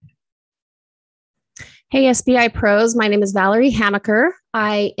Hey, SBI pros. My name is Valerie Hamaker.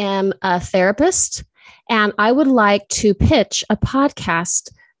 I am a therapist, and I would like to pitch a podcast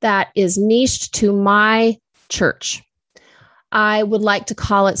that is niched to my church. I would like to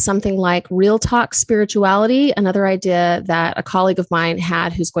call it something like Real Talk Spirituality. Another idea that a colleague of mine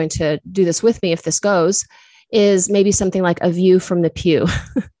had, who's going to do this with me if this goes, is maybe something like A View from the Pew.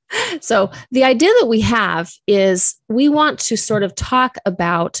 So the idea that we have is we want to sort of talk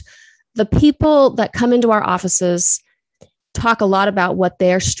about the people that come into our offices, talk a lot about what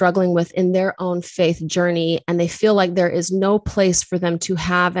they're struggling with in their own faith journey, and they feel like there is no place for them to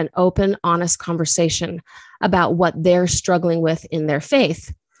have an open, honest conversation about what they're struggling with in their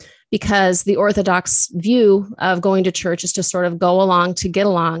faith. Because the Orthodox view of going to church is to sort of go along to get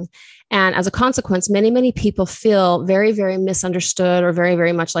along. And as a consequence, many, many people feel very, very misunderstood or very,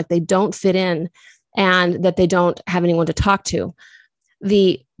 very much like they don't fit in and that they don't have anyone to talk to.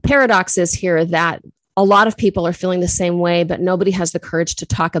 The paradox is here that a lot of people are feeling the same way, but nobody has the courage to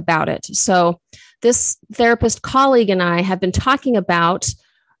talk about it. So this therapist colleague and I have been talking about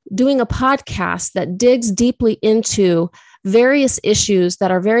doing a podcast that digs deeply into various issues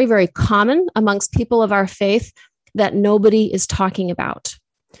that are very, very common amongst people of our faith that nobody is talking about.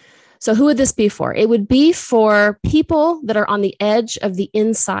 So who would this be for? It would be for people that are on the edge of the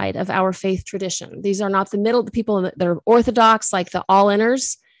inside of our faith tradition. These are not the people that are Orthodox, like the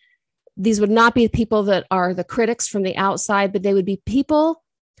all-inners. These would not be people that are the critics from the outside, but they would be people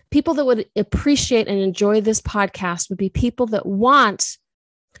that would appreciate and enjoy this podcast would be people that want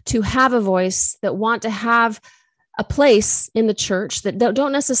to have a voice, that want to have a place in the church, that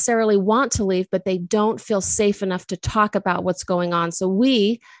don't necessarily want to leave, but they don't feel safe enough to talk about what's going on. So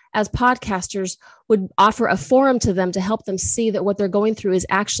we, as podcasters, would offer a forum to them to help them see that what they're going through is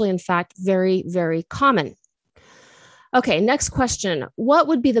actually, in fact, very, very common. Okay, next question. What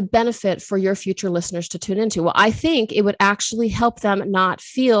would be the benefit for your future listeners to tune into? Well, I think it would actually help them not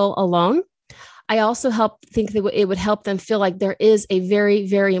feel alone. I also think that it would help them feel like there is a very,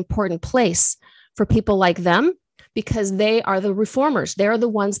 very important place for people like them, because they are the reformers. They are the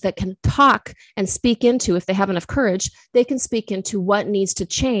ones that can talk and speak into, if they have enough courage, they can speak into what needs to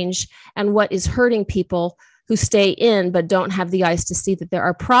change and what is hurting people who stay in but don't have the eyes to see that there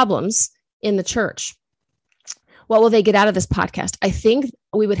are problems in the church. What will they get out of this podcast? I think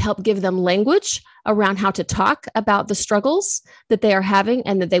we would help give them language around how to talk about the struggles that they are having,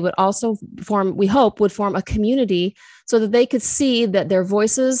 and that they would also form a community so that they could see that their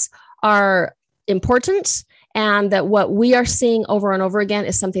voices are important and that what we are seeing over and over again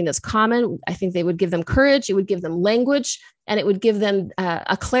is something that's common. I think they would give them courage, it would give them language, and it would give them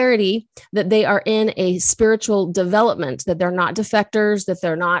a clarity that they are in a spiritual development, that they're not defectors, that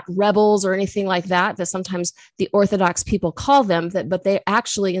they're not rebels or anything like that, that sometimes the Orthodox people call them, but they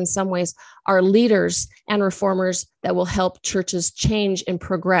actually in some ways are leaders and reformers that will help churches change and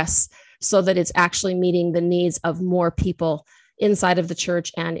progress so that it's actually meeting the needs of more people inside of the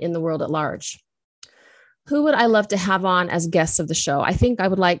church and in the world at large. Who would I love to have on as guests of the show? I think I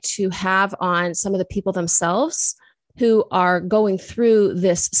would like to have on some of the people themselves who are going through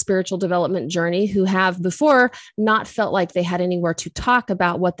this spiritual development journey, who have before not felt like they had anywhere to talk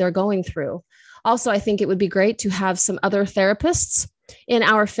about what they're going through. Also, I think it would be great to have some other therapists in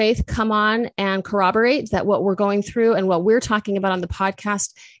our faith come on and corroborate that what we're going through and what we're talking about on the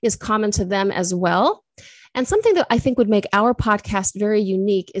podcast is common to them as well. And something that I think would make our podcast very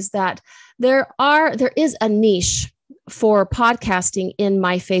unique is that there is a niche for podcasting in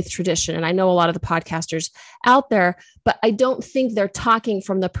my faith tradition. And I know a lot of the podcasters out there, but I don't think they're talking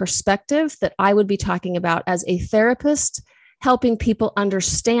from the perspective that I would be talking about as a therapist, helping people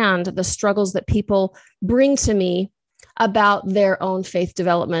understand the struggles that people bring to me about their own faith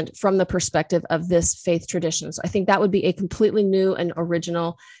development from the perspective of this faith tradition. So I think that would be a completely new and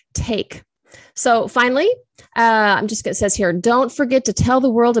original take. So finally, it says here, don't forget to tell the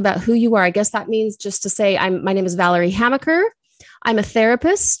world about who you are. I guess that means just to say, my name is Valerie Hamaker. I'm a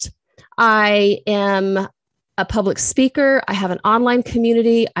therapist. I am a public speaker. I have an online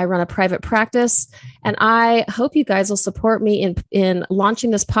community. I run a private practice, and I hope you guys will support me in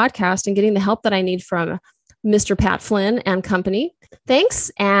launching this podcast and getting the help that I need from Mr. Pat Flynn and company. Thanks,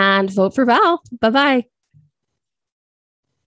 and vote for Val. Bye-bye.